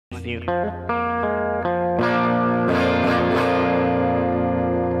wants to.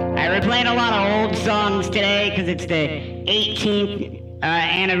 We're playing a lot of old songs today because it's the 18th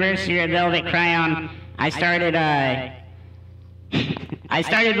anniversary of Velvet Crayon. I started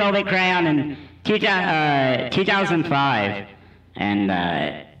Velvet Crayon in 2005, and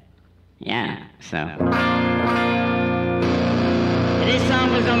yeah, so this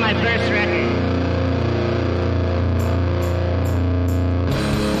song was on my first record.